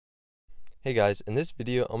Hey guys, in this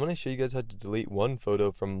video I'm going to show you guys how to delete one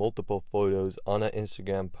photo from multiple photos on an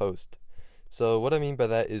Instagram post. So what I mean by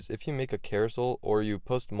that is if you make a carousel or you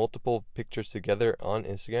post multiple pictures together on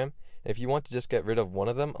Instagram, and if you want to just get rid of one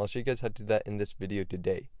of them, I'll show you guys how to do that in this video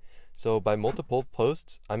today. So by multiple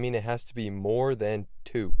posts, I mean it has to be more than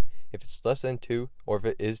two. If it's less than two, or if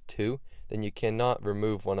it is two, then you cannot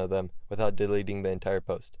remove one of them without deleting the entire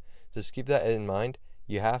post. So just keep that in mind.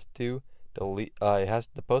 You have to delete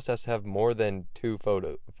the post has to have more than two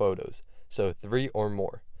photos, so three or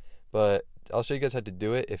more. But I'll show you guys how to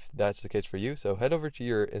do it if that's the case for you. So head over to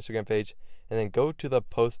your Instagram page and then go to the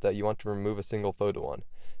post that you want to remove a single photo on.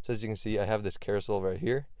 So as you can see, I have this carousel right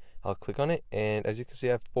here. I'll click on it, and as you can see,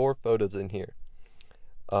 I have 4 photos in here.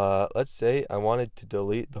 Let's say I wanted to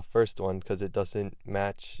delete the first one because it doesn't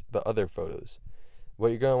match the other photos. What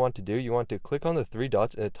you're going to want to do, you want to click on the 3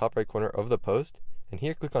 dots in the top right corner of the post, and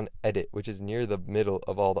here click on edit, which is near the middle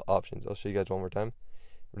of all the options. I'll show you guys one more time.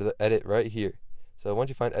 The edit right here. So once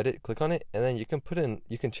you find edit, click on it, and then you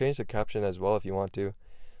can change the caption as well if you want to.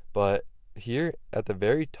 But here at the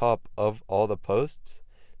very top of all the posts,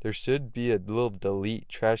 there should be a little delete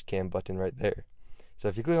trash can button right there. So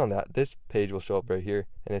if you click on that, this page will show up right here,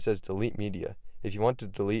 and it says delete media. If you want to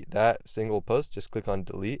delete that single post, just click on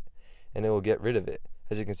delete, and it will get rid of it.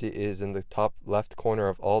 As you can see, it is in the top left corner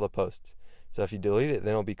of all the posts. So if you delete it,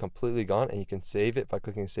 then it'll be completely gone, and you can save it by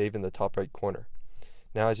clicking save in the top right corner.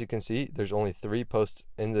 Now as you can see, there's only 3 posts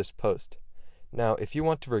in this post. Now if you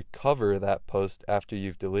want to recover that post after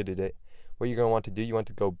you've deleted it, what you're going to want to do, you want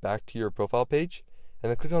to go back to your profile page, and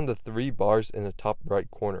then click on the 3 bars in the top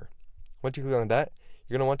right corner. Once you click on that,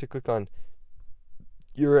 you're going to want to click on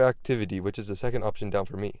your activity, which is the second option down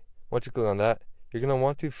for me. Once you click on that, you're going to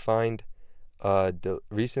want to find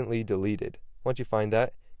recently deleted. Once you find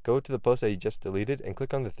that, go to the post that you just deleted and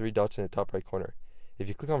click on the 3 dots in the top right corner. If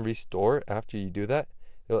you click on restore after you do that,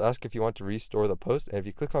 it'll ask if you want to restore the post, and if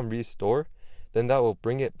you click on restore, then that will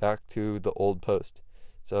bring it back to the old post.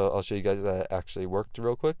 So I'll show you guys that it actually worked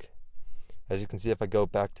real quick. As you can see, if I go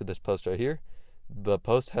back to this post right here, the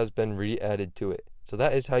post has been re-added to it. So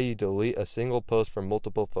that is how you delete a single post from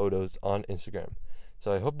multiple photos on Instagram.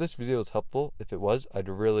 So I hope this video was helpful. If it was, I'd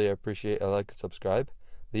really appreciate a like and subscribe.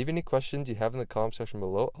 Leave any questions you have in the comment section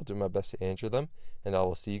below. I'll do my best to answer them, and I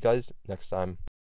will see you guys next time.